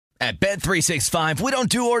At Bet365, we don't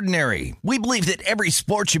do ordinary. We believe that every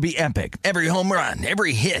sport should be epic. Every home run,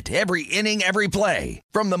 every hit, every inning, every play.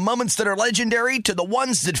 From the moments that are legendary to the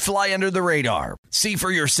ones that fly under the radar. See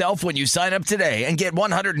for yourself when you sign up today and get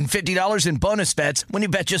 $150 in bonus bets when you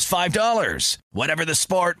bet just $5. Whatever the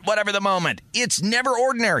sport, whatever the moment, it's never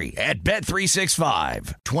ordinary at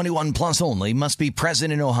Bet365. 21 plus only. Must be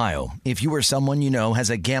present in Ohio. If you or someone you know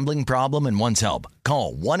has a gambling problem and wants help,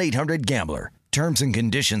 call 1-800-GAMBLER. Terms and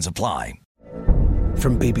conditions apply.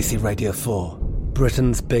 From BBC Radio 4,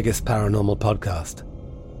 Britain's biggest paranormal podcast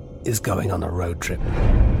is going on a road trip.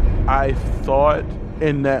 I thought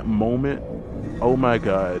in that moment, oh my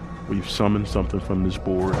God, we've summoned something from this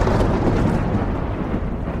board.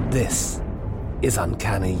 This is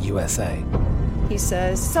Uncanny USA. He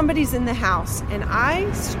says, somebody's in the house, and I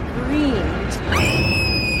screamed.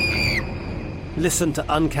 Listen to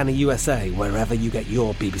Uncanny USA wherever you get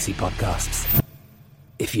your BBC podcasts,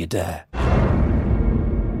 if you dare.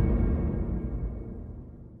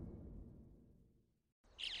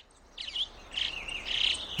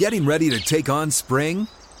 Getting ready to take on spring?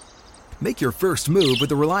 Make your first move with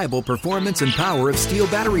the reliable performance and power of Steel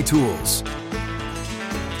battery tools.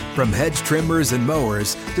 From hedge trimmers and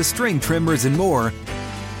mowers to string trimmers and more,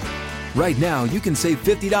 right now you can save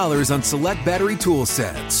 $50 on select battery tool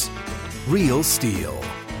sets. Real Steel.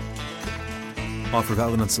 Offer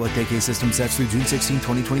valid on select AK system sets through June 16,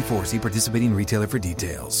 2024. See participating retailer for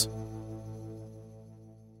details.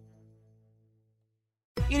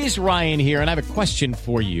 It is Ryan here, and I have a question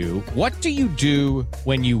for you. What do you do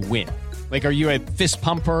when you win? Like, are you a fist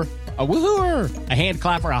pumper, a woohooer, a hand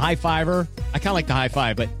clapper, a high fiver? I kind of like the high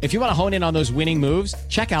five, but if you want to hone in on those winning moves,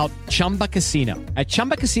 check out Chumba Casino. At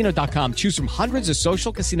ChumbaCasino.com, choose from hundreds of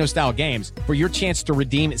social casino-style games for your chance to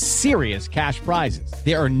redeem serious cash prizes.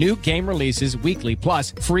 There are new game releases weekly,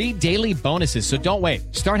 plus free daily bonuses, so don't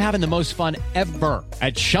wait. Start having the most fun ever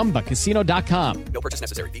at ChumbaCasino.com. No purchase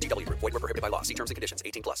necessary. VGW. Void where prohibited by law. See terms and conditions.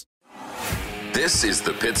 18 plus. This is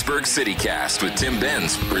the Pittsburgh CityCast with Tim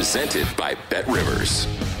Benz, presented by BetRivers.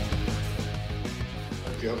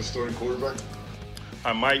 Do you have a starting quarterback?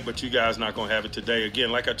 I might, but you guys not going to have it today. Again,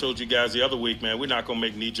 like I told you guys the other week, man, we're not going to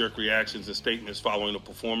make knee-jerk reactions and statements following a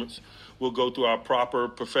performance. We'll go through our proper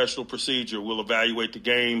professional procedure. We'll evaluate the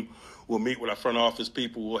game. We'll meet with our front office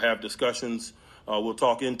people. We'll have discussions. We'll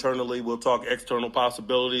talk internally. We'll talk external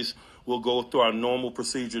possibilities. We'll go through our normal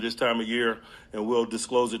procedure this time of year, and we'll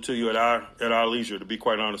disclose it to you at our leisure, to be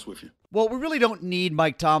quite honest with you. Well, we really don't need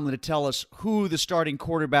Mike Tomlin to tell us who the starting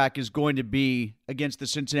quarterback is going to be against the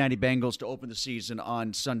Cincinnati Bengals to open the season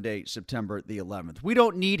on Sunday, September the 11th. We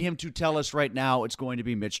don't need him to tell us right now it's going to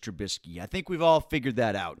be Mitch Trubisky. I think we've all figured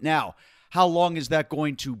that out. Now, how long is that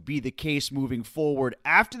going to be the case moving forward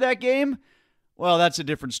after that game? Well, that's a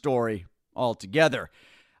different story altogether.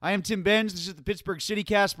 I am Tim Benz. This is the Pittsburgh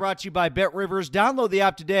CityCast, brought to you by BetRivers. Download the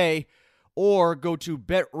app today or go to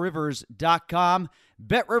BetRivers.com.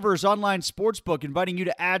 BetRivers online sportsbook, inviting you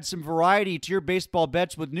to add some variety to your baseball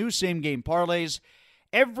bets with new same-game parlays.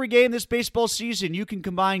 Every game this baseball season, you can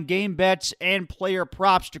combine game bets and player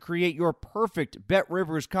props to create your perfect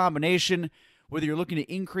BetRivers combination. Whether you're looking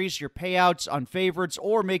to increase your payouts on favorites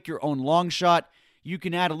or make your own long shot, you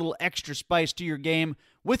can add a little extra spice to your game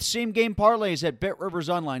with same-game parlays at BetRivers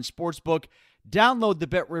Online Sportsbook. Download the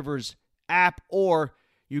BetRivers app, or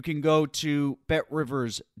you can go to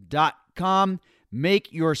BetRivers.com.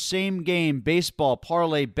 Make your same-game baseball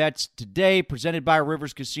parlay bets today. Presented by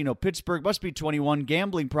Rivers Casino Pittsburgh. Must be 21.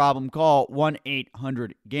 Gambling problem? Call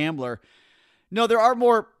 1-800-GAMBLER. No, there are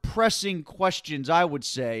more pressing questions, I would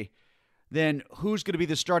say, than who's going to be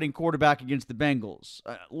the starting quarterback against the Bengals.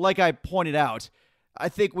 Like I pointed out, I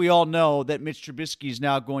think we all know that Mitch Trubisky is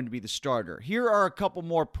now going to be the starter. Here are a couple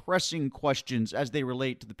more pressing questions as they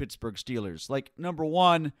relate to the Pittsburgh Steelers. Like, number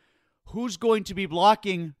one, who's going to be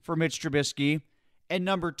blocking for Mitch Trubisky? And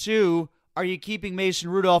number two, are you keeping Mason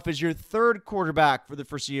Rudolph as your third quarterback for the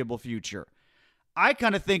foreseeable future? I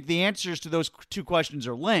kind of think the answers to those two questions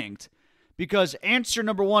are linked, because answer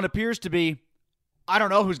number one appears to be, I don't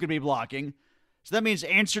know who's going to be blocking. So that means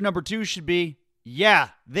answer number two should be,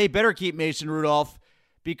 yeah, they better keep Mason Rudolph,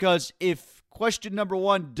 because if question number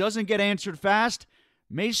one doesn't get answered fast,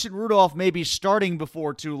 Mason Rudolph may be starting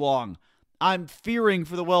before too long. I'm fearing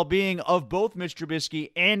for the well-being of both Mitch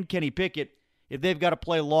Trubisky and Kenny Pickett if they've got to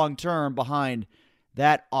play long-term behind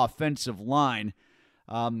that offensive line.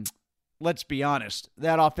 Let's be honest,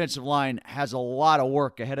 that offensive line has a lot of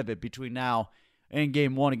work ahead of it between now and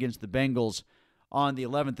Game 1 against the Bengals on the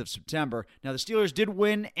 11th of September. Now, the Steelers did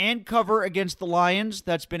win and cover against the Lions.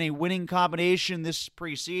 That's been a winning combination this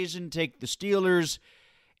preseason. Take the Steelers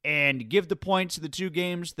and give the points to the two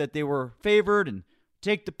games that they were favored and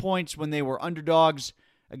take the points when they were underdogs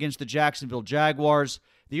against the Jacksonville Jaguars.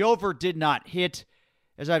 The over did not hit.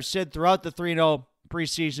 As I've said throughout the 3-0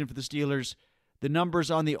 preseason for the Steelers, the numbers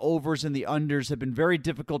on the overs and the unders have been very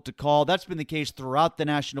difficult to call. That's been the case throughout the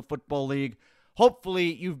National Football League.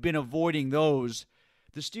 Hopefully, you've been avoiding those.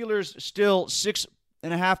 The Steelers still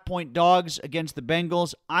 6.5-point dogs against the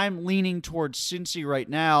Bengals. I'm leaning towards Cincy right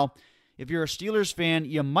now. If you're a Steelers fan,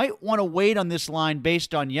 you might want to wait on this line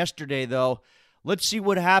based on yesterday, though. Let's see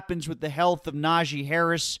what happens with the health of Najee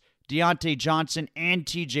Harris, Deontay Johnson, and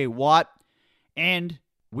TJ Watt. And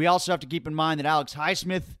we also have to keep in mind that Alex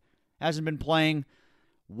Highsmith hasn't been playing.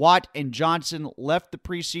 Watt and Johnson left the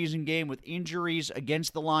preseason game with injuries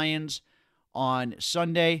against the Lions on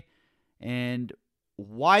Sunday. And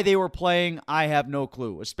why they were playing, I have no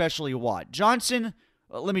clue, especially Watt. Johnson,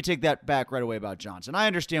 let me take that back right away about Johnson. I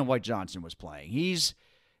understand why Johnson was playing. He's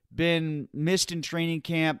been missed in training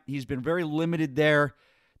camp. He's been very limited there.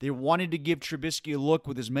 They wanted to give Trubisky a look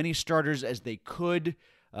with as many starters as they could.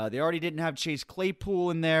 They already didn't have Chase Claypool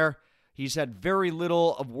in there. He's had very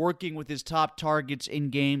little of working with his top targets in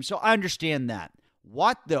games, so I understand that.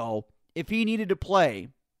 Watt, though, if he needed to play,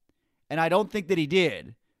 and I don't think that he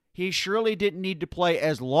did, he surely didn't need to play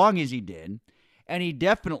as long as he did, and he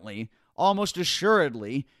definitely, almost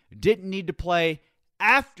assuredly, didn't need to play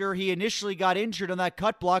after he initially got injured on that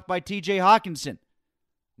cut block by TJ Hawkinson.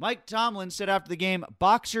 Mike Tomlin said after the game,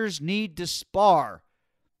 boxers need to spar.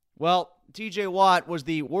 Well, TJ Watt was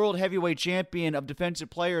the world heavyweight champion of defensive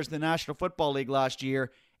players in the National Football League last year,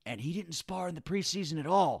 and he didn't spar in the preseason at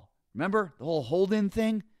all. Remember the whole hold-in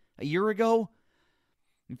thing a year ago?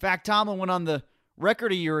 In fact, Tomlin went on the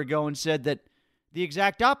record a year ago and said that the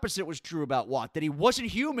exact opposite was true about Watt, that he wasn't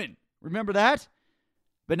human. Remember that?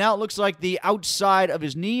 But now it looks like the outside of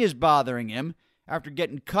his knee is bothering him after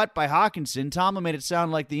getting cut by Hawkinson. Tomlin made it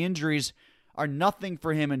sound like the injuries are nothing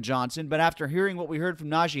for him and Johnson, but after hearing what we heard from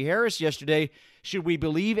Najee Harris yesterday, should we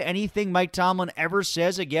believe anything Mike Tomlin ever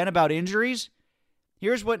says again about injuries?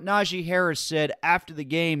 Here's what Najee Harris said after the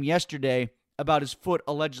game yesterday about his foot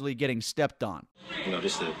allegedly getting stepped on.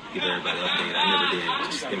 Just to give everybody an update, I never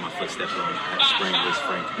did just get my foot stepped on. I had sprained wrist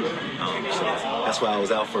Frank. So that's why I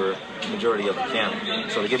was out for the majority of the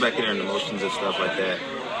camp. So to get back in there in the motions and stuff like that,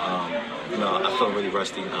 I felt really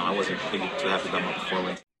rusty. I wasn't really too happy about my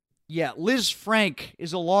performance. Yeah, Liz Frank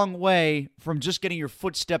is a long way from just getting your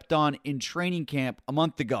foot stepped on in training camp a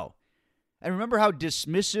month ago. And remember how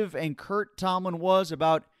dismissive and curt Tomlin was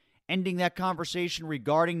about ending that conversation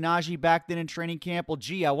regarding Najee back then in training camp? Well,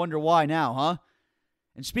 gee, I wonder why now, huh?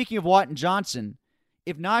 And speaking of Watt and Johnson,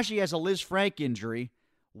 if Najee has a Liz Frank injury,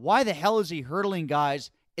 why the hell is he hurdling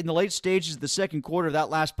guys in the late stages of the second quarter of that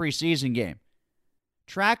last preseason game?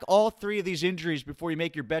 Track all three of these injuries before you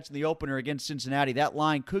make your bets in the opener against Cincinnati. That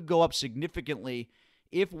line could go up significantly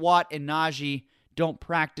if Watt and Najee don't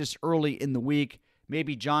practice early in the week.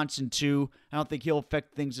 Maybe Johnson too. I don't think he'll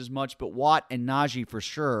affect things as much, but Watt and Najee for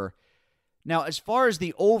sure. Now, as far as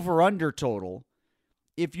the over-under total,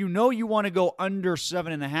 if you know you want to go under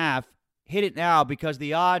 7.5, hit it now because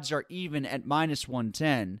the odds are even at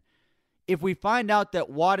 -110. If we find out that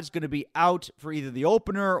Watt is going to be out for either the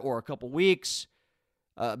opener or a couple weeks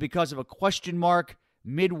because of a question mark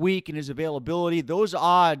midweek in his availability, those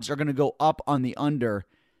odds are going to go up on the under.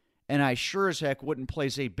 And I sure as heck wouldn't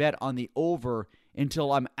place a bet on the over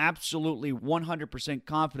until I'm absolutely 100%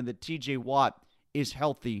 confident that TJ Watt is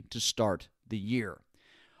healthy to start the year.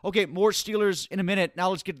 Okay, more Steelers in a minute. Now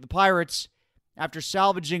let's get to the Pirates. After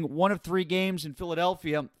salvaging one of 3 games in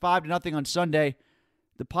Philadelphia, 5-0 on Sunday,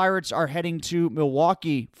 the Pirates are heading to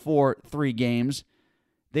Milwaukee for 3 games.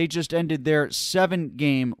 They just ended their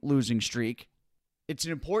 7-game losing streak. It's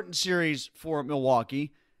an important series for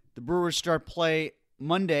Milwaukee. The Brewers start play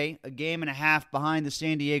Monday, a game and a half behind the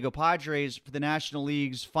San Diego Padres for the National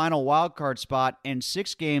League's final wildcard spot, and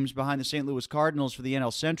 6 games behind the St. Louis Cardinals for the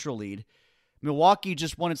NL Central lead. Milwaukee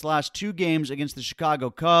just won its last 2 games against the Chicago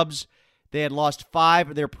Cubs. They had lost 5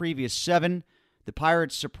 of their previous 7. The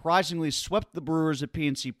Pirates surprisingly swept the Brewers at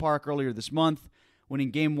PNC Park earlier this month, winning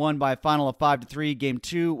Game 1 by a final of 5-3. Game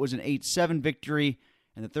 2 was an 8-7 victory,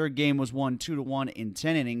 and the third game was won 2-1 in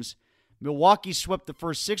 10 innings. Milwaukee swept the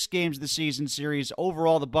first 6 games of the season series.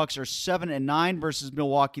 Overall, the Bucks are 7-9 versus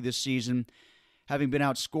Milwaukee this season, having been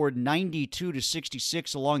outscored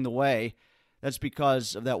 92-66 along the way. That's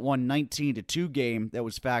because of that one 19-2 game that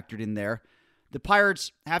was factored in there. The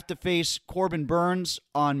Pirates have to face Corbin Burns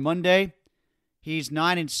on Monday. He's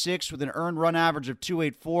 9-6 with an earned run average of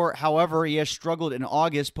 .284. However, he has struggled in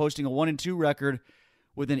August, posting a 1-2 record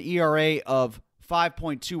with an ERA of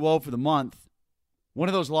 5.20 for the month. One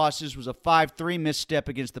of those losses was a 5-3 misstep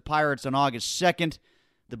against the Pirates on August 2nd.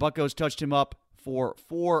 The Buccos touched him up for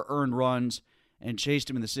 4 earned runs and chased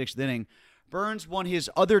him in the 6th inning. Burns won his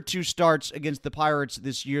other 2 starts against the Pirates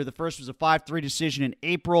this year. The first was a 5-3 decision in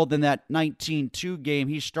April, then that 19-2 game.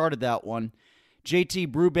 He started that one. JT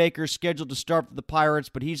Brubaker scheduled to start for the Pirates,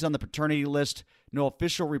 but he's on the paternity list. No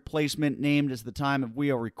official replacement named as the time of we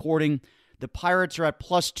are recording. The Pirates are at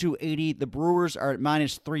plus 280. The Brewers are at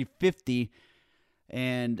minus 350.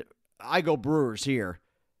 And I go Brewers here.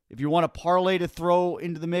 If you want a parlay to throw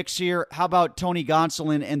into the mix here, how about Tony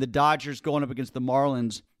Gonsolin and the Dodgers going up against the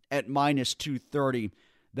Marlins at minus 230?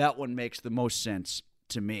 That one makes the most sense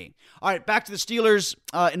to me. All right, back to the Steelers.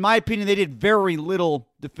 In my opinion, they did very little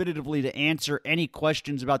definitively to answer any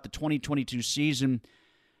questions about the 2022 season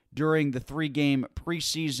during the 3-game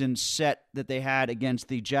preseason set that they had against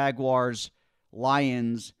the Jaguars,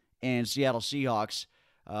 Lions, and Seattle Seahawks.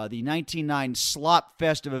 The 19-9 slop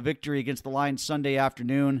fest of a victory against the Lions Sunday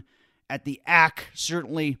afternoon at the AC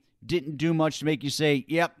certainly didn't do much to make you say,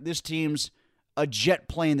 yep, this team's a jet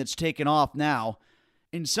plane that's taken off now.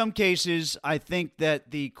 In some cases, I think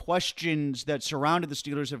that the questions that surrounded the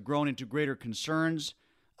Steelers have grown into greater concerns.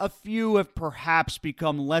 A few have perhaps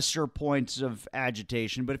become lesser points of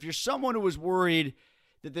agitation. But if you're someone who was worried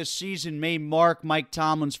that this season may mark Mike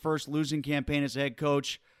Tomlin's first losing campaign as a head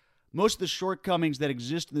coach, most of the shortcomings that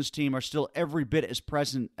exist in this team are still every bit as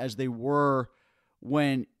present as they were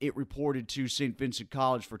when it reported to St. Vincent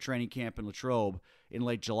College for training camp in Latrobe in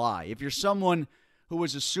late July. If you're someone who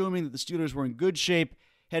was assuming that the Steelers were in good shape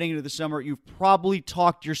heading into the summer, you've probably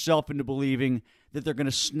talked yourself into believing that they're going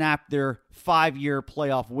to snap their 5-year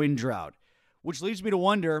playoff win drought. Which leads me to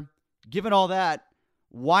wonder, given all that,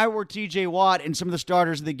 why were TJ Watt and some of the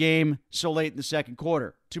starters of the game so late in the second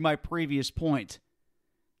quarter, to my previous point?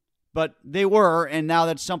 But they were, and now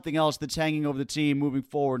that's something else that's hanging over the team moving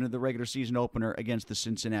forward into the regular season opener against the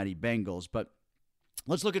Cincinnati Bengals. But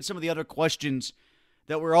let's look at some of the other questions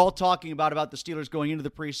that we're all talking about the Steelers going into the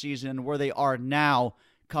preseason and where they are now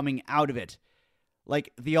coming out of it,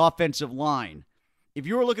 like the offensive line. If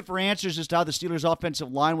you were looking for answers as to how the Steelers'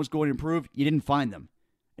 offensive line was going to improve, you didn't find them.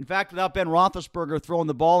 In fact, without Ben Roethlisberger throwing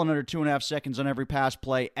the ball in under 2.5 seconds on every pass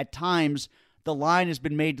play, at times the line has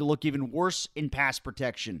been made to look even worse in pass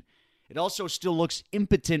protection. It also still looks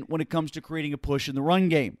impotent when it comes to creating a push in the run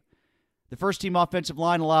game. The first-team offensive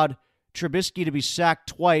line allowed Trubisky to be sacked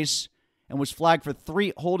twice and was flagged for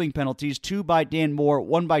 3 holding penalties, 2 by Dan Moore,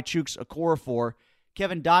 1 by Chuks Okorafor.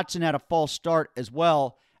 Kevin Dotson had a false start as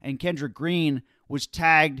well, and Kendrick Green was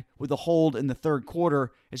tagged with a hold in the third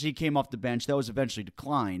quarter as he came off the bench. That was eventually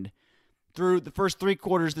declined. Through the first 3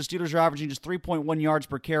 quarters, the Steelers are averaging just 3.1 yards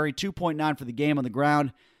per carry, 2.9 for the game on the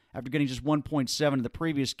ground, after getting just 1.7 in the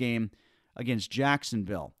previous game against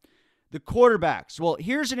Jacksonville. The quarterbacks. Well,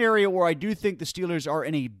 here's an area where I do think the Steelers are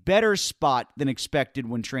in a better spot than expected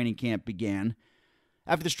when training camp began.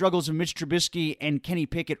 After the struggles of Mitch Trubisky and Kenny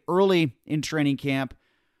Pickett early in training camp,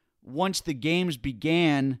 once the games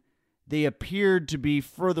began, they appeared to be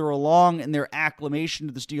further along in their acclimation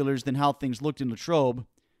to the Steelers than how things looked in Latrobe.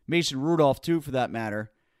 Mason Rudolph, too, for that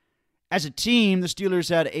matter. As a team, the Steelers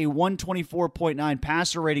had a 124.9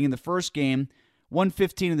 passer rating in the first game,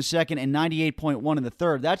 115 in the second, and 98.1 in the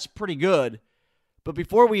third. That's pretty good. But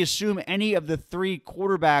before we assume any of the 3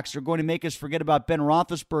 quarterbacks are going to make us forget about Ben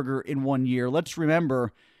Roethlisberger in 1 year, let's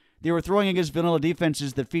remember they were throwing against vanilla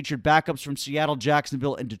defenses that featured backups from Seattle,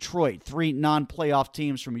 Jacksonville, and Detroit, 3 non-playoff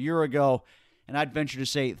teams from a year ago, and I'd venture to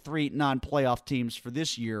say 3 non-playoff teams for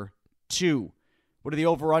this year, too. What are the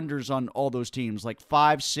over-unders on all those teams? Like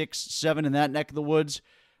 5, 6, 7 in that neck of the woods?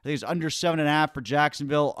 I think it's under 7.5 for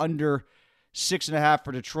Jacksonville, under 6.5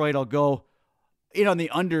 for Detroit. I'll go in on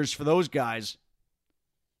the unders for those guys.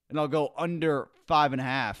 And I'll go under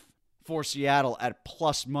 5.5 for Seattle at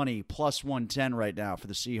plus money, plus 110 right now for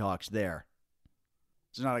the Seahawks there.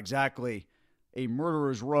 It's not exactly a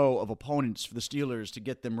murderer's row of opponents for the Steelers to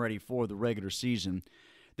get them ready for the regular season.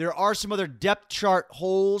 There are some other depth chart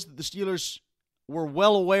holes that the Steelers were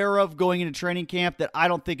well aware of going into training camp that I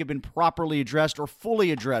don't think have been properly addressed or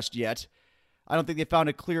fully addressed yet. I don't think they found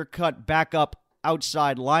a clear-cut backup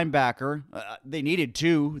outside linebacker. They needed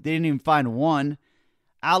 2. They didn't even find 1.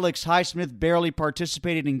 Alex Highsmith barely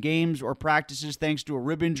participated in games or practices thanks to a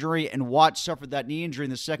rib injury, and Watt suffered that knee injury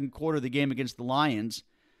in the second quarter of the game against the Lions.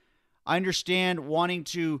 I understand wanting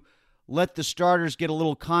to let the starters get a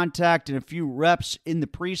little contact and a few reps in the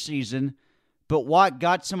preseason, but Watt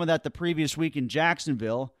got some of that the previous week in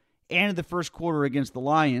Jacksonville and in the first quarter against the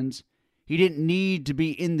Lions. He didn't need to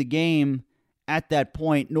be in the game at that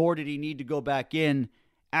point, nor did he need to go back in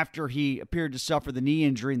after he appeared to suffer the knee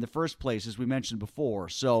injury in the first place, as we mentioned before.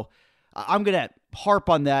 So I'm going to harp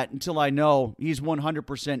on that until I know he's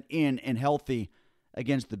 100% in and healthy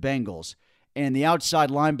against the Bengals. And the outside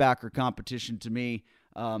linebacker competition, to me,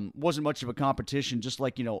 wasn't much of a competition, just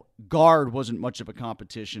like, guard wasn't much of a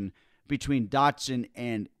competition between Dotson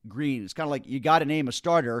and Green. It's kind of like you got to name a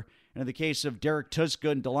starter. And in the case of Derek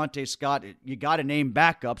Tuska and Delonte Scott, you got to name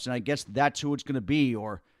backups, and I guess that's who it's going to be,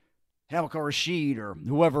 or Hamilcar Rashed, or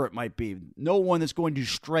whoever it might be. No one that's going to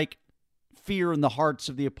strike fear in the hearts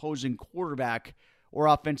of the opposing quarterback or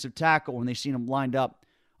offensive tackle when they see him lined up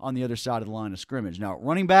on the other side of the line of scrimmage. Now,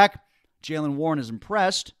 running back, Jaylen Warren is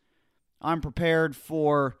impressed. I'm prepared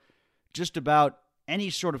for just about any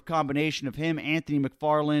sort of combination of him, Anthony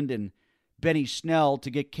McFarland, and Benny Snell to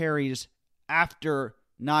get carries after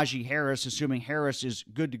Najee Harris, assuming Harris is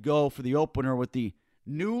good to go for the opener with the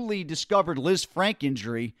newly discovered Liz Frank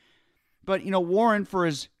injury. But, Warren, for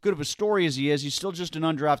as good of a story as he is, he's still just an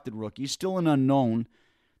undrafted rookie. He's still an unknown.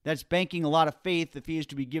 That's banking a lot of faith if he is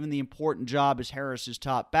to be given the important job as Harris's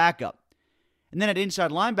top backup. And then at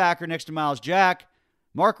inside linebacker next to Miles Jack,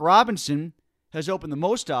 Mark Robinson has opened the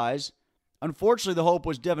most eyes. Unfortunately, the hope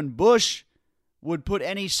was Devin Bush would put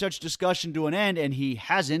any such discussion to an end, and he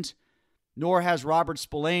hasn't. Nor has Robert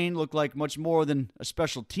Spillane looked like much more than a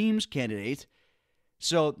special teams candidate.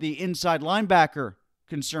 So the inside linebacker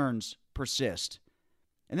concerns persist.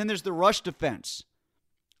 And then there's the rush defense.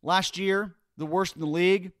 Last year, the worst in the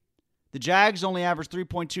league. The Jags only averaged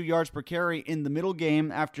 3.2 yards per carry in the middle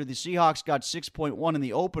game after the Seahawks got 6.1 in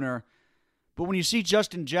the opener. But when you see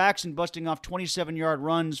Justin Jackson busting off 27-yard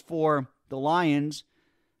runs for the Lions,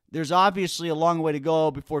 there's obviously a long way to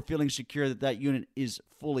go before feeling secure that unit is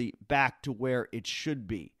fully back to where it should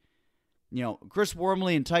be. Chris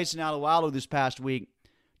Wormley and Tyson Alualu this past week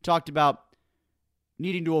talked about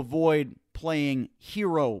needing to avoid playing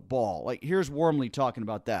hero ball. Like, here's Wormley talking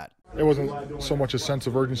about that. It wasn't so much a sense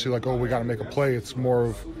of urgency like, we got to make a play. It's more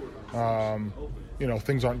of,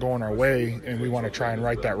 things aren't going our way, and we want to try and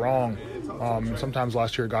right that wrong. Sometimes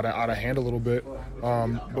last year it got out of hand a little bit.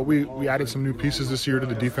 But we added some new pieces this year to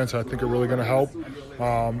the defense that I think are really going to help.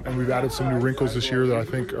 And we've added some new wrinkles this year that I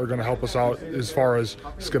think are going to help us out as far as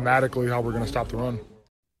schematically how we're going to stop the run.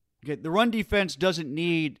 Okay, the run defense doesn't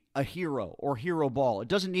need a hero or hero ball. It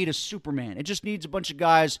doesn't need a Superman. It just needs a bunch of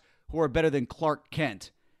guys who are better than Clark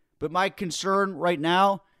Kent. But my concern right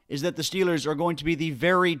now is that the Steelers are going to be the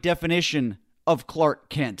very definition of Clark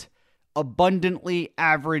Kent. Abundantly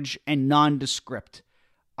average and nondescript.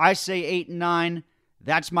 I say 8-9.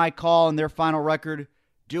 That's my call on their final record.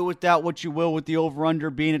 Do with that what you will with the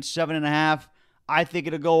over-under being at 7.5. I think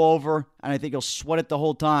it'll go over, and I think he'll sweat it the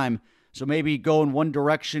whole time. So maybe go in one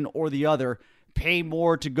direction or the other. Pay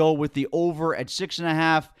more to go with the over at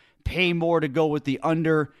 6.5. Pay more to go with the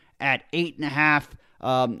under at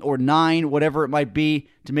 8.5 or 9, whatever it might be,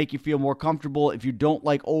 to make you feel more comfortable. If you don't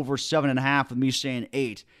like over 7.5 with me saying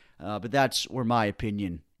 8. But that's where my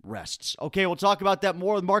opinion rests. Okay, we'll talk about that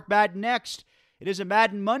more with Mark Madden next. It is a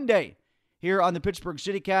Madden Monday here on the Pittsburgh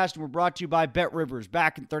CityCast, and we're brought to you by BetRivers.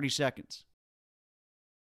 Back in 30 seconds.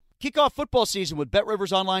 Kick off football season with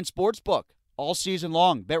BetRivers Online Sportsbook. All season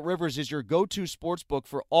long, BetRivers is your go-to sportsbook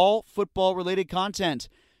for all football-related content.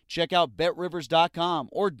 Check out BetRivers.com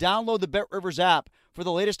or download the BetRivers app for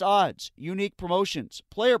the latest odds, unique promotions,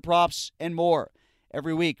 player props, and more.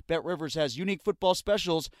 Every week, BetRivers has unique football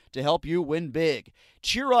specials to help you win big.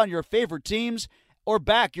 Cheer on your favorite teams or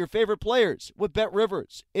back your favorite players with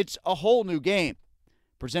BetRivers. It's a whole new game.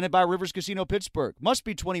 Presented by Rivers Casino Pittsburgh. Must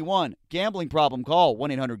be 21. Gambling problem? Call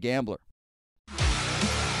 1-800-GAMBLER.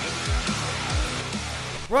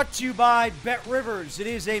 Brought to you by BetRivers. It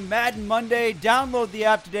is a Madden Monday. Download the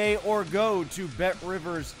app today or go to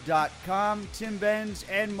BetRivers.com. Tim Benz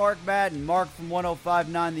and Mark Madden. Mark from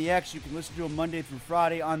 105.9 The X. You can listen to him Monday through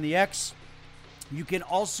Friday on The X. You can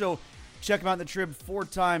also check him out in the Trib 4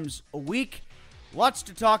 times a week. Lots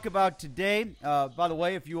to talk about today. By the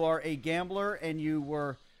way, if you are a gambler and you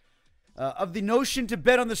were of the notion to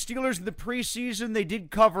bet on the Steelers in the preseason, they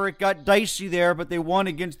did cover. It got dicey there, but they won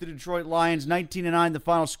against the Detroit Lions, 19-9, the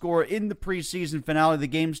final score in the preseason finale. The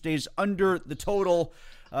game stays under the total.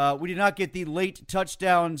 We did not get the late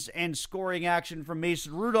touchdowns and scoring action from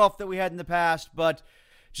Mason Rudolph that we had in the past, but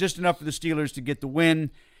just enough for the Steelers to get the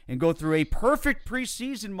win and go through a perfect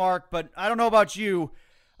preseason, Mark. But I don't know about you.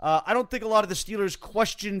 I don't think a lot of the Steelers'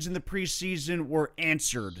 questions in the preseason were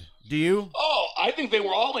answered. Do you? Oh, I think they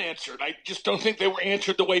were all answered. I just don't think they were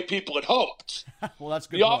answered the way people had hoped. Well, that's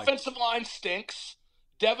good. The offensive line stinks.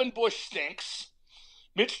 Devin Bush stinks.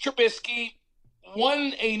 Mitch Trubisky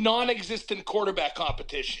won a non-existent quarterback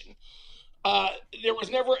competition. there was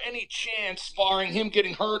never any chance, barring him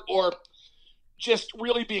getting hurt or just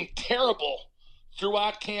really being terrible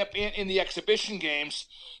throughout camp and in the exhibition games,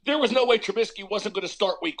 there was no way Trubisky wasn't going to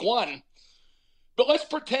start week 1. But let's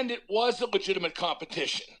pretend it was a legitimate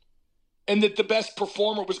competition and that the best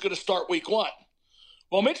performer was going to start week 1.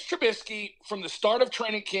 Well, Mitch Trubisky, from the start of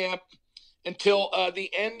training camp until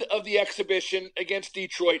the end of the exhibition against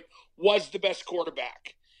Detroit, was the best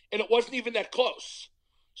quarterback. And it wasn't even that close.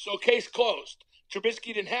 So case closed.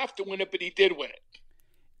 Trubisky didn't have to win it, but he did win it.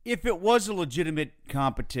 If it was a legitimate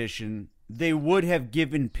competition, they would have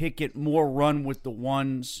given Pickett more run with the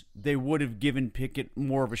ones. They would have given Pickett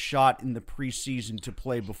more of a shot in the preseason to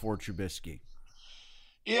play before Trubisky.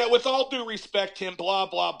 Yeah, with all due respect, Tim, blah,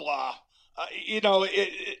 blah, blah.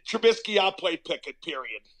 Trubisky outplayed Pickett,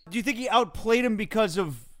 period. Do you think he outplayed him because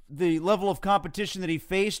of the level of competition that he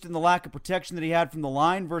faced and the lack of protection that he had from the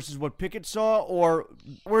line versus what Pickett saw, or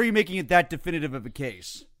were you making it that definitive of a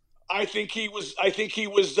case? I think he was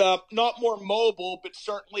not more mobile, but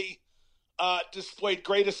certainly displayed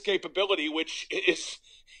great escapability, which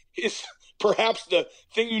is perhaps the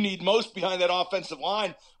thing you need most behind that offensive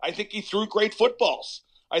line. I think he threw great footballs.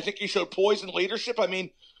 I think he showed poise and leadership. I mean,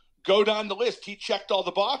 go down the list. He checked all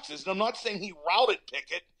the boxes. And I'm not saying he routed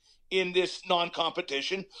Pickett in this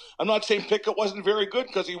non-competition. I'm not saying Pickett wasn't very good,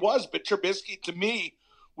 because he was, but Trubisky, to me,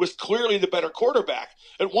 was clearly the better quarterback.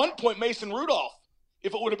 At one point, Mason Rudolph,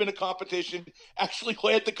 if it would have been a competition, actually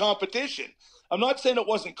led the competition. I'm not saying it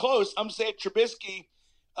wasn't close. I'm saying Trubisky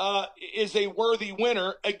is a worthy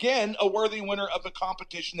winner. Again, a worthy winner of a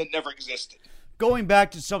competition that never existed. Going back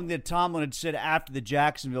to something that Tomlin had said after the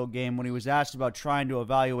Jacksonville game when he was asked about trying to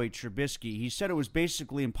evaluate Trubisky, he said it was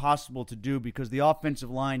basically impossible to do because the offensive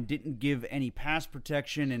line didn't give any pass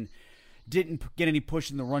protection and didn't get any push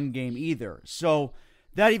in the run game either. So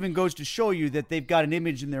that even goes to show you that they've got an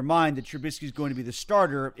image in their mind that Trubisky's going to be the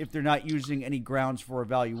starter if they're not using any grounds for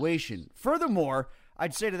evaluation. Furthermore,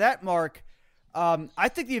 I'd say to that, Mark, I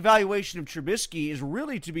think the evaluation of Trubisky is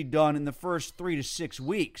really to be done in the first 3 to 6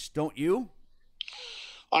 weeks, don't you?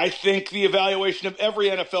 I think the evaluation of every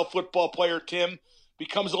NFL football player, Tim,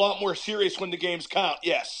 becomes a lot more serious when the games count,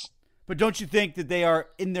 yes. But don't you think that they are,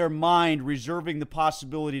 in their mind, reserving the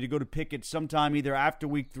possibility to go to Pickett sometime either after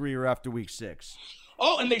week 3 or after week 6?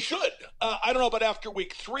 Oh, and they should. I don't know about after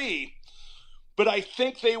week 3, but I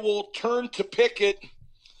think they will turn to Pickett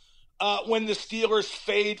when the Steelers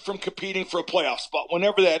fade from competing for a playoff spot,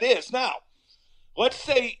 whenever that is. Now, let's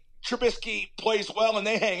say Trubisky plays well and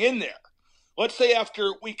they hang in there. Let's say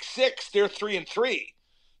after week 6, they're 3-3.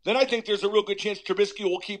 Then I think there's a real good chance Trubisky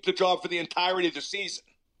will keep the job for the entirety of the season.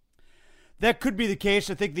 That could be the case.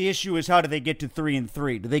 I think the issue is, how do they get to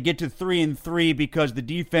 3-3? Do they get to 3-3 because the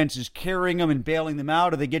defense is carrying them and bailing them out?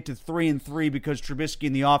 Or do they get to 3-3 because Trubisky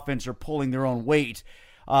and the offense are pulling their own weight?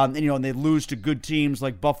 And they lose to good teams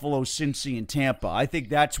like Buffalo, Cincy, and Tampa. I think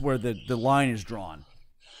that's where the line is drawn.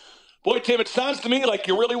 Boy, Tim, it sounds to me like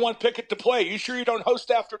you really want Pickett to play. You sure you don't host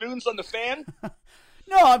afternoons on the Fan?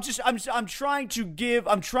 No, I'm trying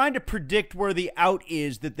to predict where the out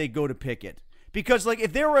is that they go to Pickett. Because,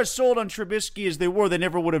 if they were as sold on Trubisky as they were, they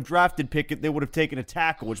never would have drafted Pickett. They would have taken a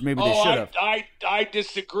tackle, which maybe they should have. I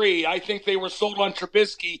disagree. I think they were sold on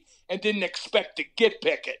Trubisky and didn't expect to get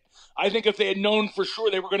Pickett. I think if they had known for sure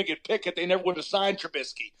they were going to get Pickett, they never would have signed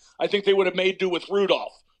Trubisky. I think they would have made do with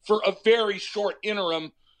Rudolph for a very short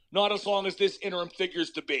interim, not as long as this interim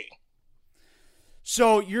figures to be.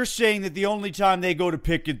 So you're saying that the only time they go to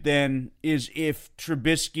Pickett then is if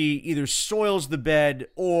Trubisky either soils the bed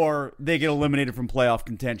or they get eliminated from playoff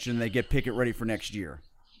contention and they get Pickett ready for next year.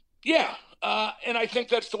 Yeah, and I think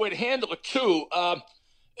that's the way to handle it too.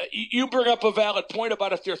 You bring up a valid point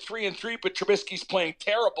about if they're 3-3 but Trubisky's playing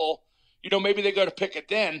terrible, maybe they go to Pickett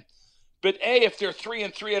then. But A, if they're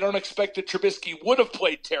 3-3, I don't expect that Trubisky would have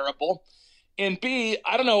played terrible. And B,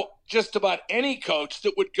 I don't know just about any coach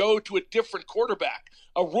that would go to a different quarterback,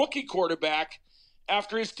 a rookie quarterback,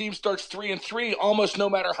 after his team starts 3-3, almost no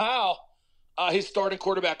matter how his starting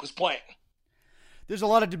quarterback was playing. There's a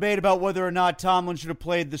lot of debate about whether or not Tomlin should have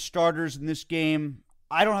played the starters in this game.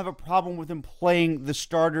 I don't have a problem with him playing the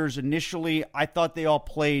starters initially. I thought they all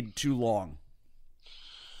played too long.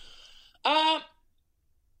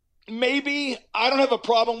 Maybe. I don't have a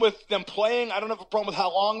problem with them playing. I don't have a problem with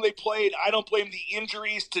how long they played. I don't blame the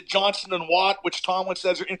injuries to Johnson and Watt, which Tomlin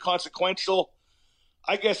says are inconsequential.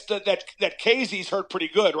 I guess that Casey's hurt pretty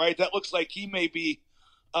good, right? That looks like he may be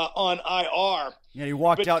on IR. Yeah, he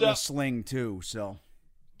walked out in a sling too. So,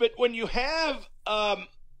 but when you have a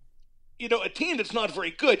team that's not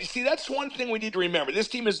very good, you see, that's one thing we need to remember. This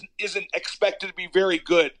team isn't expected to be very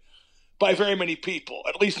good. by very many people,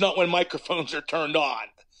 at least not when microphones are turned on.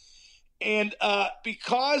 And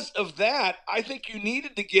because of that, I think you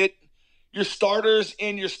needed to get your starters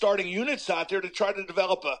and your starting units out there to try to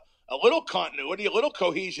develop a little continuity, a little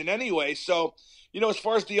cohesion anyway. So, as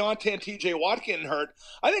far as Deontay and TJ Watt getting hurt,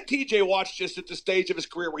 I think TJ Watt's just at the stage of his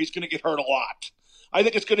career where he's going to get hurt a lot. I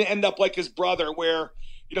think it's going to end up like his brother, where,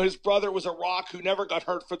 his brother was a rock who never got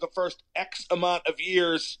hurt for the first X amount of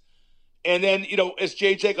years. And then, as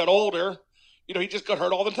JJ got older, he just got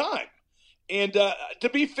hurt all the time. And to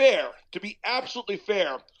be absolutely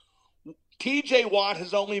fair, TJ Watt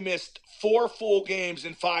has only missed 4 full games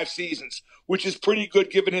in 5 seasons, which is pretty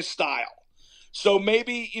good given his style. So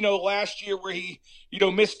maybe, last year where he,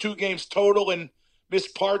 missed 2 games total and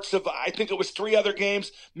missed parts of, I think it was 3 other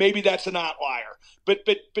games, maybe that's an outlier. But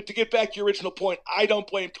to get back to your original point, I don't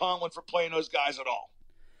blame Tomlin for playing those guys at all.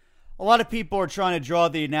 A lot of people are trying to draw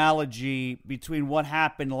the analogy between what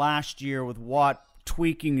happened last year with Watt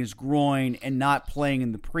tweaking his groin and not playing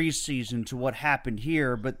in the preseason to what happened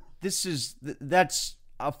here, but that's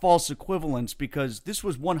a false equivalence because this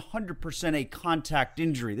was 100% a contact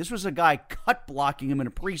injury. This was a guy cut blocking him in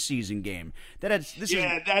a preseason game. That's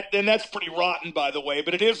pretty rotten, by the way,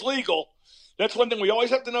 but it is legal. That's one thing we always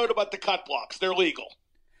have to note about the cut blocks. They're legal.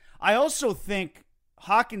 I also think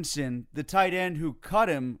Hawkinson, the tight end who cut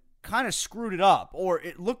him, kind of screwed it up, or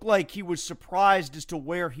it looked like he was surprised as to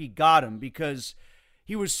where he got him because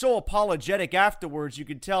he was so apologetic afterwards. You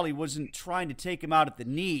could tell he wasn't trying to take him out at the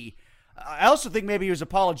knee. I also think maybe he was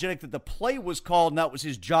apologetic that the play was called and that was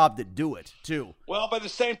his job to do it, too. Well, by the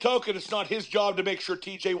same token, it's not his job to make sure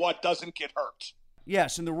TJ Watt doesn't get hurt.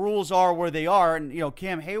 Yes, and the rules are where they are. And,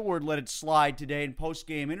 Cam Hayward let it slide today in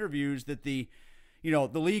post-game interviews that the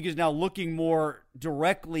league is now looking more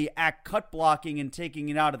directly at cut blocking and taking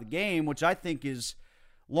it out of the game, which I think is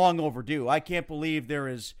long overdue. I can't believe they're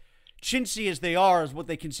as chintzy as they are as what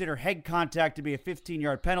they consider head contact to be a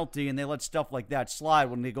 15-yard penalty, and they let stuff like that slide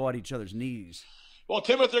when they go at each other's knees. Well,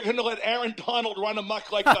 Tim, if they're going to let Aaron Donald run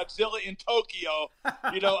amok like Godzilla in Tokyo,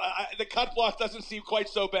 the cut block doesn't seem quite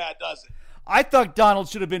so bad, does it? I thought Donald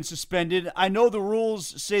should have been suspended. I know the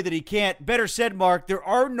rules say that he can't. Better said, Mark, there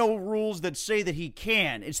are no rules that say that he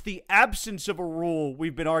can. It's the absence of a rule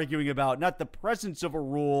we've been arguing about, not the presence of a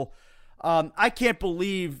rule. I can't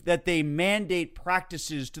believe that they mandate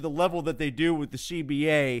practices to the level that they do with the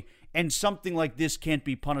CBA, and something like this can't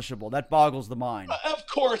be punishable. That boggles the mind. Of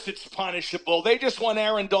course it's punishable. They just want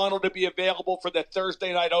Aaron Donald to be available for that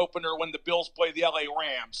Thursday night opener when the Bills play the LA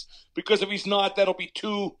Rams. Because if he's not, that'll be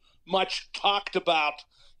too much talked about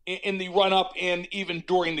in the run-up and even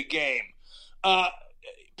during the game.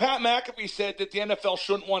 Pat McAfee said that the NFL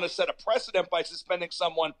shouldn't want to set a precedent by suspending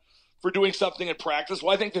someone for doing something in practice.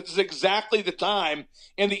 Well, I think this is exactly the time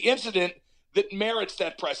and the incident that merits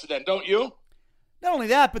that precedent, don't you? Not only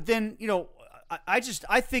that, but then, I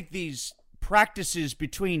think these practices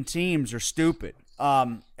between teams are stupid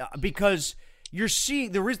because you're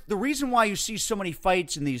seeing the reason why you see so many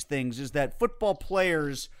fights in these things is that football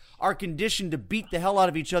players are conditioned to beat the hell out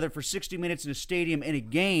of each other for 60 minutes in a stadium in a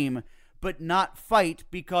game, but not fight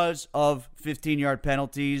because of 15-yard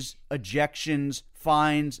penalties, ejections,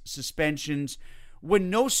 fines, suspensions.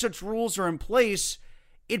 When no such rules are in place,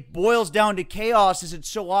 it boils down to chaos, as it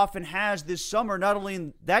so often has this summer, not only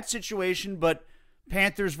in that situation, but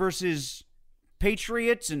Panthers versus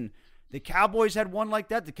Patriots, and the Cowboys had one like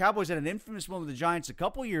that. The Cowboys had an infamous one with the Giants a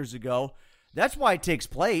couple years ago. That's why it takes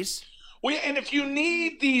place. Well, and if you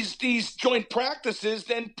need these joint practices,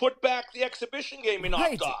 then put back the exhibition game in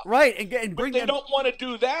off. Right, and bring but they don't want to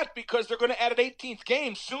do that because they're going to add an 18th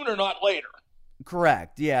game sooner, not later.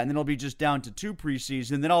 Correct, yeah, and then it'll be just down to 2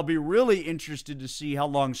 preseason. Then I'll be really interested to see how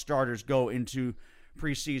long starters go into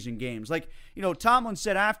preseason games. Like, Tomlin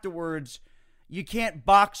said afterwards, you can't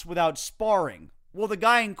box without sparring. Well, the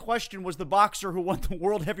guy in question was the boxer who won the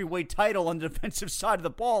world heavyweight title on the defensive side of the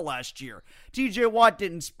ball last year. TJ Watt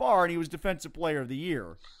didn't spar, and he was Defensive Player of the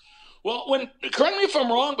Year. Well, correct me if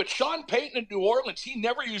I'm wrong, but Sean Payton in New Orleans, he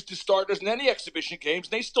never used his starters in any exhibition games,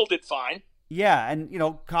 and they still did fine. Yeah, and,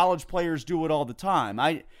 college players do it all the time.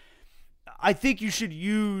 I think you should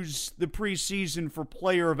use the preseason for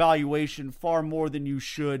player evaluation far more than you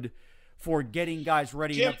should for getting guys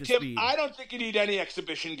ready up to speed. I don't think you need any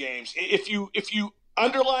exhibition games. If you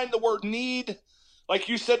underline the word need, like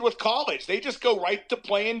you said with college, they just go right to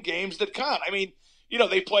playing games that count. I mean,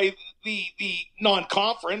 they play the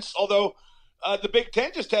non-conference, although the Big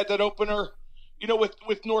Ten just had that opener,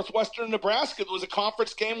 with Northwestern and Nebraska. It was a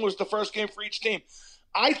conference game. It was the first game for each team.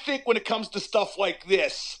 I think when it comes to stuff like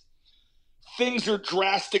this, things are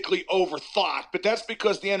drastically overthought, but that's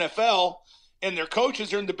because the NFL and their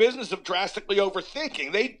coaches are in the business of drastically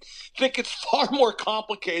overthinking. They think it's far more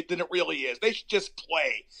complicated than it really is. They should just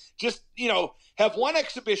play. Just, have one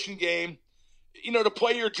exhibition game, to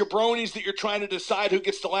play your jabronis that you're trying to decide who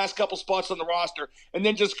gets the last couple spots on the roster, and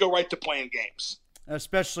then just go right to playing games.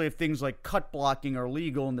 Especially if things like cut blocking are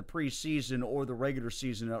legal in the preseason or the regular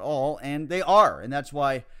season at all, and they are. And that's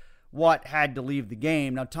why Watt had to leave the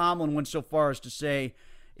game. Now, Tomlin went so far as to say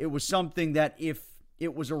it was something that if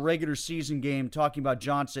it was a regular season game, talking about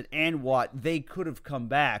Johnson and Watt, they could have come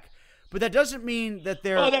back. But that doesn't mean that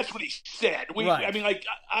they're... Oh, that's what he said. Right.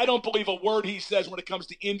 I don't believe a word he says when it comes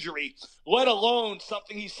to injury, let alone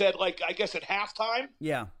something he said, I guess at halftime.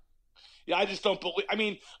 Yeah. Yeah, I just don't believe...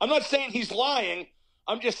 I'm not saying he's lying.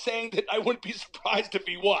 I'm just saying that I wouldn't be surprised if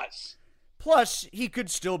he was. Plus, he could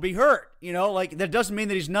still be hurt. That doesn't mean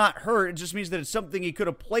that he's not hurt. It just means that it's something he could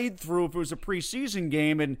have played through if it was a preseason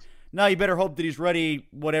game, and now you better hope that he's ready,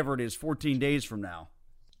 whatever it is, 14 days from now.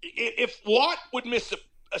 If Watt would miss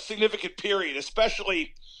a significant period,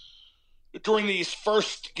 especially during these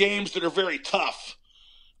first games that are very tough,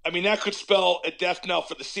 that could spell a death knell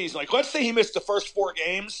for the season. Let's say he missed the first 4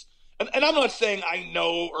 games, and I'm not saying I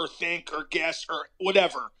know or think or guess or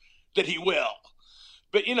whatever that he will.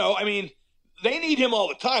 But, they need him all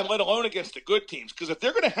the time, let alone against the good teams. Because if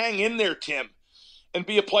they're going to hang in there, Tim, and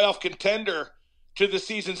be a playoff contender to the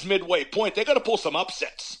season's midway point, they got to pull some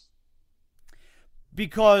upsets.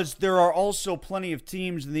 Because there are also plenty of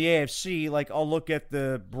teams in the AFC. I'll look at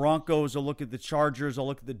the Broncos, I'll look at the Chargers, I'll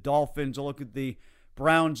look at the Dolphins, I'll look at the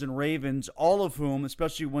Browns and Ravens, all of whom,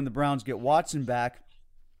 especially when the Browns get Watson back,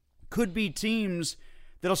 could be teams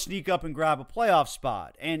that'll sneak up and grab a playoff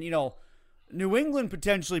spot. And, New England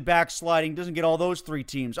potentially backsliding, doesn't get all those 3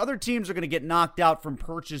 teams. Other teams are going to get knocked out from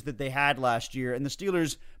perches that they had last year, and the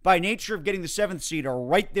Steelers, by nature of getting the 7th seed, are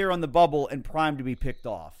right there on the bubble and primed to be picked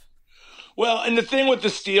off. Well, and the thing with the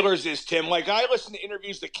Steelers is, Tim, I listened to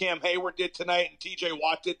interviews that Cam Hayward did tonight and TJ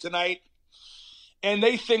Watt did tonight, and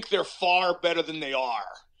they think they're far better than they are.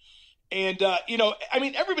 And,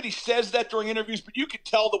 everybody says that during interviews, but you could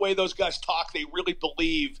tell the way those guys talk, they really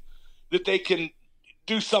believe that they can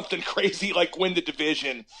do something crazy like win the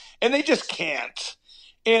division, and they just can't.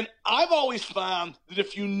 And I've always found that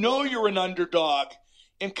if you're an underdog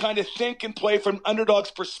and kind of think and play from underdog's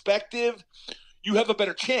perspective, you have a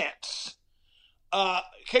better chance.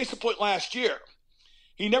 Case in point last year,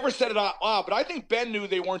 he never said it out loud, but I think Ben knew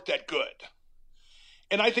they weren't that good.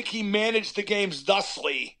 And I think he managed the games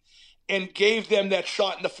thusly and gave them that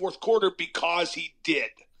shot in the fourth quarter because he did.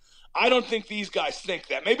 I don't think these guys think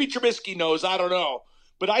that. Maybe Trubisky knows, I don't know.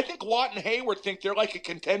 But I think Watt and Hayward think they're like a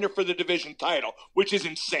contender for the division title, which is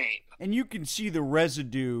insane. And you can see the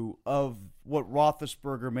residue of what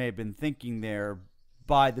Roethlisberger may have been thinking there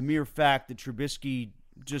by the mere fact that Trubisky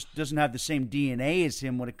just doesn't have the same DNA as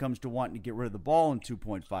him when it comes to wanting to get rid of the ball in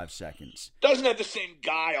 2.5 seconds. Doesn't have the same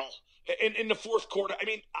guile in the fourth quarter.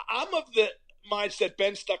 I'm of the mindset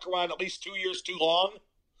Ben stuck around at least 2 years too long.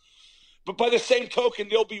 But by the same token,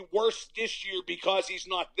 they'll be worse this year because he's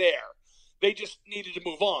not there. They just needed to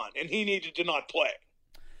move on, and he needed to not play.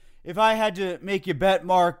 If I had to make a bet,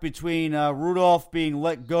 Mark, between Rudolph being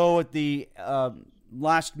let go at the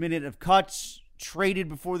last minute of cuts, traded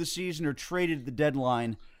before the season, or traded at the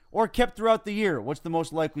deadline, or kept throughout the year, what's the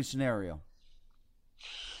most likely scenario?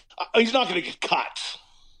 He's not going to get cut.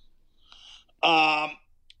 I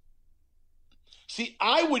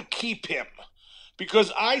would keep him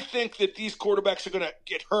because I think that these quarterbacks are going to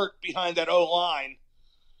get hurt behind that O-line.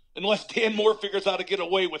 Unless Dan Moore figures out how to get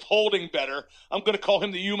away with holding better, I'm going to call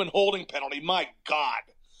him the human holding penalty. My God.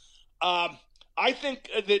 I think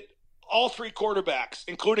that all 3 quarterbacks,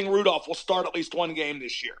 including Rudolph, will start at least one game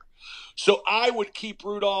this year. So I would keep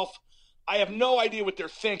Rudolph. I have no idea what they're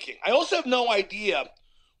thinking. I also have no idea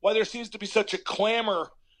why there seems to be such a clamor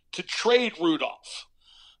to trade Rudolph.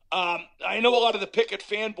 I know a lot of the Pickett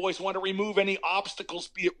fanboys want to remove any obstacles,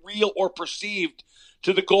 be it real or perceived,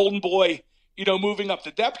 to the Golden Boy moving up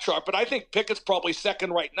the depth chart, but I think Pickett's probably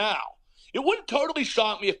second right now. It wouldn't totally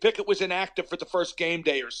shock me if Pickett was inactive for the first game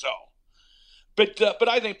day or so. But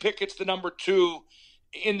I think Pickett's the number 2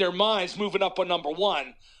 in their minds, moving up on number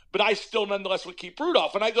 1. But I still nonetheless would keep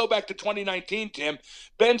Rudolph. And I go back to 2019, Tim.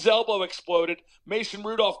 Ben's elbow exploded. Mason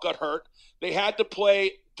Rudolph got hurt. They had to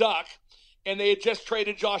play Duck, and they had just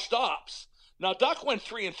traded Josh Dobbs. Now, Duck went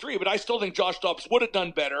 3-3, but I still think Josh Dobbs would have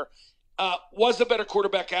done better. Was a better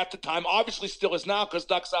quarterback at the time, obviously still is now because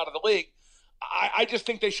Duck's out of the league. I just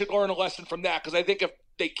think they should learn a lesson from that because I think if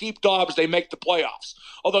they keep Dobbs, they make the playoffs.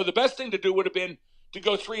 Although the best thing to do would have been to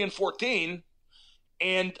go 3-14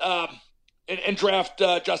 and draft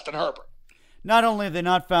Justin Herbert. Not only have they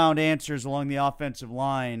not found answers along the offensive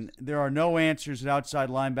line, there are no answers at outside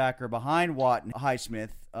linebacker behind Watt and Highsmith.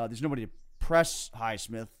 There's nobody to press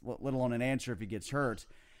Highsmith, let alone an answer if he gets hurt.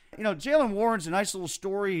 You know, Jaylen Warren's a nice little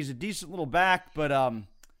story. He's a decent little back, but I'm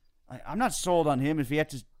not sold on him if he had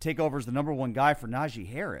to take over as the number one guy for Najee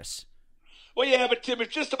Harris. Well, yeah, but Tim,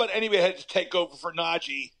 it's just about anybody had to take over for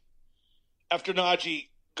Najee after Najee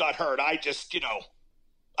got hurt. I just,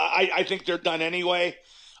 I think they're done anyway.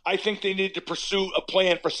 I think they need to pursue a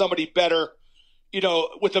plan for somebody better,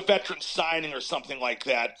 with a veteran signing or something like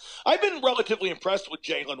that. I've been relatively impressed with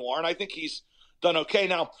Jaylen Warren. I think he's done okay.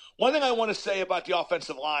 Now, one thing I want to say about the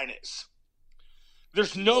offensive line is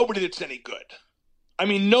there's nobody that's any good. I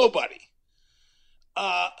mean, nobody.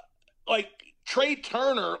 Trey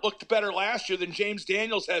Turner looked better last year than James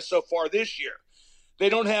Daniels has so far this year. They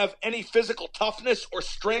don't have any physical toughness or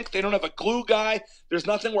strength. They don't have a glue guy. There's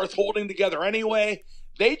nothing worth holding together anyway.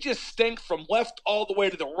 They just stink from left all the way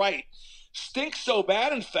to the right. Stink so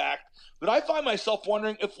bad, in fact, that I find myself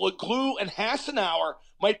wondering if LeGlue and Hassenauer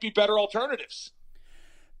might be better alternatives.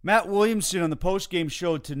 Matt Williamson on the postgame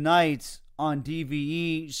show tonight on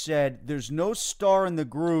DVE said there's no star in the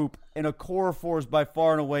group, and Okorafor has by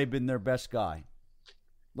far and away been their best guy.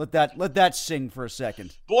 Let that sing for a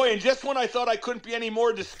second. Boy, and just when I thought I couldn't be any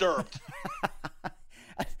more disturbed.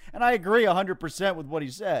 And I agree 100% with what he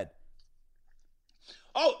said.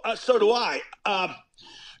 Oh, so do I.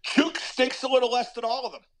 Chuke stinks a little less than all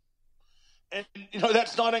of them. And,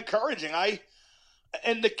 that's not encouraging.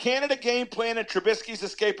 And the Canada game plan and Trubisky's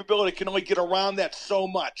escapability can only get around that so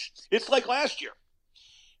much. It's like last year.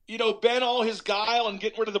 Ben, all his guile and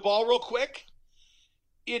getting rid of the ball real quick,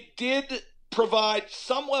 it did provide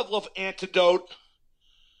some level of antidote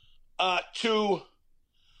to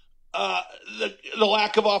the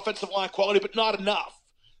lack of offensive line quality, but not enough.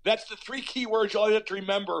 That's the three key words you have to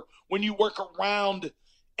remember when you work around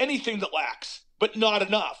anything that lacks, but not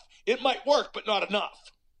enough. It might work, but not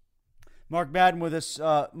enough. Mark Madden with us.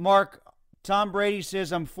 Mark, Tom Brady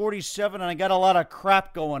says, I'm 47 and I got a lot of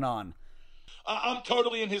crap going on. I'm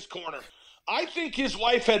totally in his corner. I think his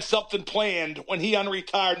wife had something planned when he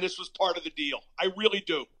unretired, and this was part of the deal. I really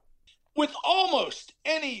do. With almost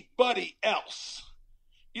anybody else,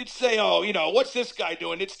 you'd say, what's this guy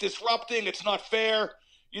doing? It's disrupting. It's not fair.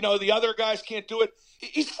 The other guys can't do it.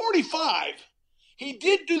 He's 45. He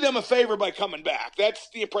did do them a favor by coming back. That's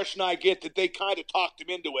the impression I get, that they kind of talked him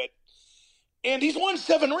into it. And he's won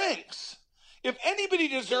 7 rings. If anybody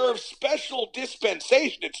deserves special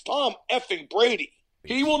dispensation, it's Tom effing Brady.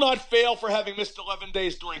 He will not fail for having missed 11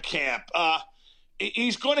 days during camp.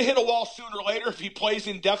 He's going to hit a wall sooner or later if he plays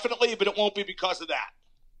indefinitely, but it won't be because of that.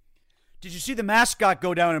 Did you see the mascot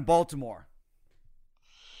go down in Baltimore?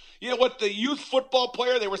 The youth football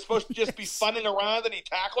player, they were supposed to just be funning around and he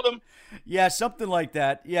tackled him? Yeah, something like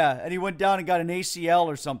that. Yeah, and he went down and got an ACL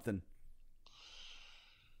or something.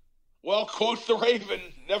 Well, quote the Raven,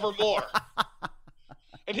 nevermore.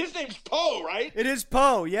 And his name's Poe, right? It is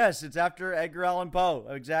Poe, yes. It's after Edgar Allan Poe,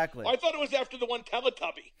 exactly. I thought it was after the one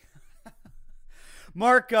Teletubby.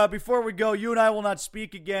 Mark, before we go, you and I will not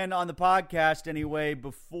speak again on the podcast anyway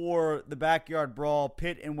before the backyard brawl,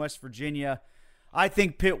 Pitt and West Virginia. I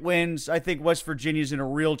think Pitt wins. I think West Virginia's in a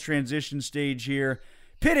real transition stage here.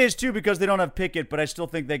 Pitt is too because they don't have Pickett, but I still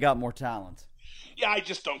think they got more talent. Yeah, I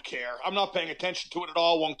just don't care. I'm not paying attention to it at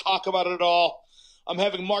all. Won't talk about it at all. I'm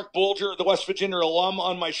having Mark Bulger, the West Virginia alum,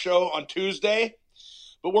 on my show on Tuesday.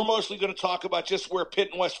 But we're mostly going to talk about just where Pitt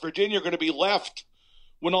and West Virginia are going to be left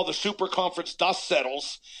when all the Super Conference dust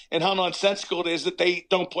settles and how nonsensical it is that they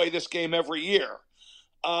don't play this game every year.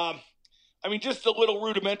 Just a little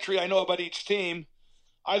rudimentary I know about each team.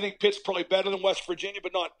 I think Pitt's probably better than West Virginia,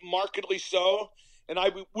 but not markedly so. And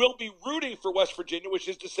I will be rooting for West Virginia, which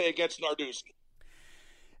is to say against Narduzzi.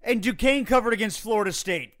 And Duquesne covered against Florida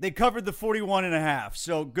State. They covered the 41.5,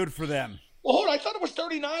 so good for them. Well, hold on. I thought it was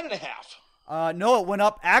 39.5. No, it went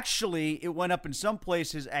up. Actually, it went up in some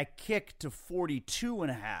places at kick to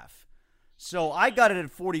 42.5. So I got it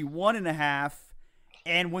at 41.5.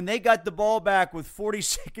 And when they got the ball back with 40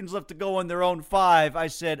 seconds left to go on their own 5, I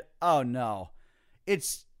said, oh, no.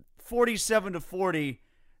 It's 47-40.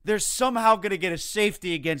 They're somehow going to get a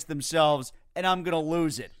safety against themselves, and I'm going to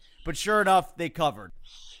lose it. But sure enough, they covered.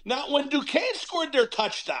 Now, when Duquesne scored their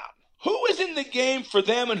touchdown, who was in the game for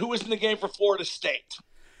them and who was in the game for Florida State?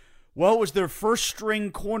 Well, it was their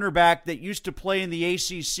first-string cornerback that used to play in the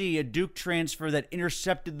ACC, a Duke transfer that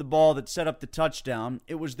intercepted the ball that set up the touchdown.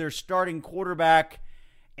 It was their starting quarterback,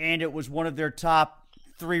 and it was one of their top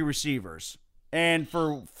 3 receivers. And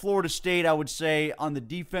for Florida State, I would say on the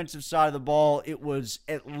defensive side of the ball, it was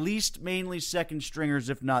at least mainly second stringers,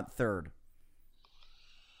 if not third.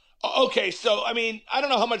 Okay, so, I mean, I don't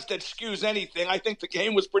know how much that skews anything. I think the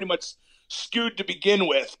game was pretty much skewed to begin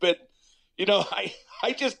with. But, you know,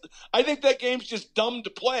 I think that game's just dumb to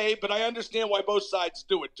play, but I understand why both sides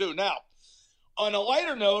do it too. Now, on a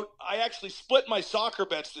lighter note, I actually split my soccer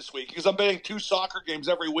bets this week because I'm betting 2 soccer games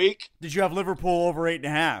every week. Did you have Liverpool over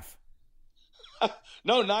 8.5?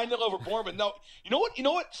 No, 9-0 over Bournemouth. No, you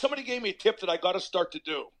know what? Somebody gave me a tip that I got to start to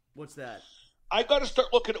do. What's that? I got to start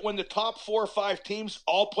looking at when the top 4 or 5 teams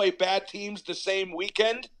all play bad teams the same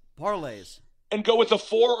weekend. Parlays. And go with a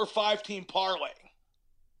 4 or 5 team parlay.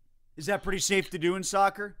 Is that pretty safe to do in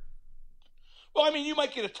soccer? Well, I mean, you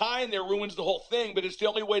might get a tie in there, ruins the whole thing, but it's the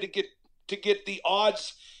only way to get the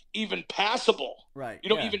odds even passable. Right. You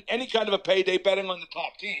know, even any kind of a payday betting on the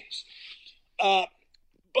top teams.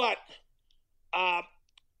 But I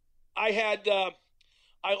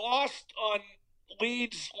lost on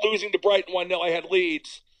Leeds losing to Brighton 1-0. I had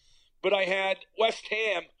Leeds, but I had West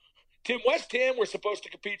Ham. West Ham were supposed to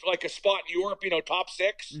compete for like a spot in Europe, you know, top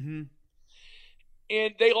 6. Mm-hmm.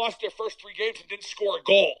 And they lost their first 3 games and didn't score a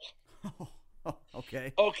goal.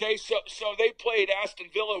 Okay. Okay, so they played Aston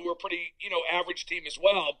Villa, who were a pretty, you know, average team as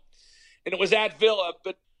well. And it was at Villa,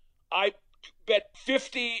 but I bet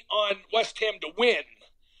 50 on West Ham to win,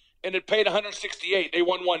 and it paid 168. They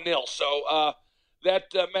won 1-0. So that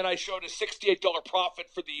meant I showed a $68 profit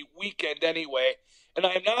for the weekend anyway. And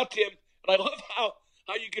I am now, Tim, and I love how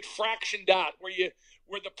you get fractioned out, where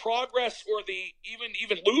the progress or the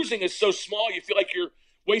even losing is so small, you feel like you're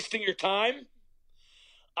wasting your time.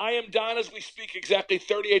 I am down as we speak exactly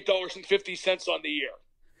 $38.50 on the year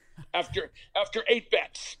after 8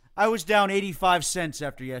 bets. I was down 85 cents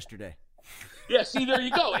after yesterday. Yeah, see, there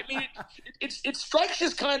you go. I mean, it strikes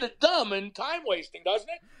as kind of dumb and time wasting, doesn't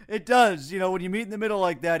it? It does. You know, when you meet in the middle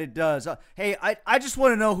like that, it does. Hey, I just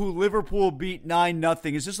want to know who Liverpool beat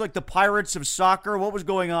 9-0. Is this like the Pirates of soccer? What was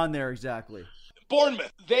going on there exactly?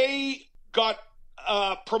 Bournemouth. They got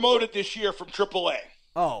promoted this year from AAA.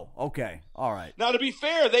 Oh, okay. All right. Now, to be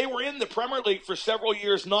fair, they were in the Premier League for several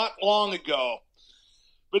years not long ago.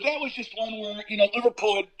 But that was just one where, you know,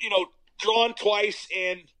 Liverpool had, you know, drawn twice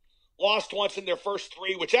and lost once in their first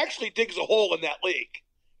 3, which actually digs a hole in that league,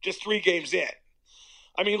 just 3 games in.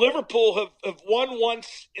 I mean, Liverpool have won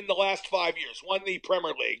once in the last 5 years, won the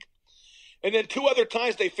Premier League. And then 2 other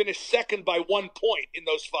times they finished second by 1 point in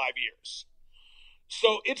those 5 years.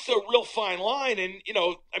 So it's a real fine line. And, you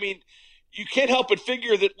know, I mean, you can't help but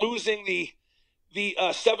figure that losing the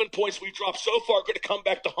 7 points we've dropped so far are going to come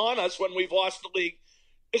back to haunt us when we've lost the league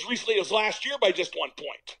as recently as last year by just 1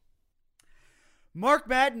 point. Mark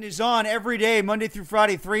Madden is on every day, Monday through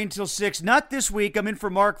Friday, 3 until 6. Not this week. I'm in for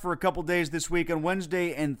Mark for a couple days this week on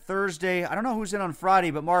Wednesday and Thursday. I don't know who's in on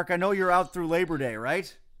Friday, but Mark, I know you're out through Labor Day,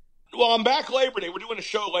 right? Well, I'm back Labor Day. We're doing a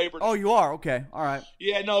show Labor Day. Oh, you are? Okay. All right.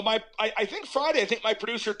 Yeah, no, I think Friday, my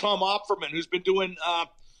producer, Tom Opferman, who's been doing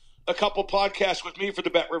a couple podcasts with me for the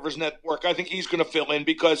Bet Rivers Network, I think he's going to fill in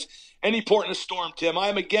because any port in a storm, Tim.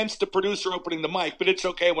 I'm against the producer opening the mic, but it's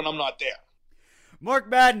okay when I'm not there. Mark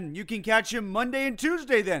Madden, you can catch him Monday and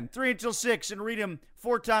Tuesday then, 3 until 6, and read him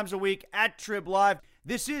 4 times a week at Trib Live.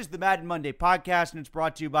 This is the Madden Monday podcast, and it's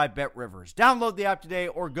brought to you by Bet Rivers. Download the app today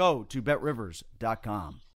or go to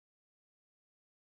BetRivers.com.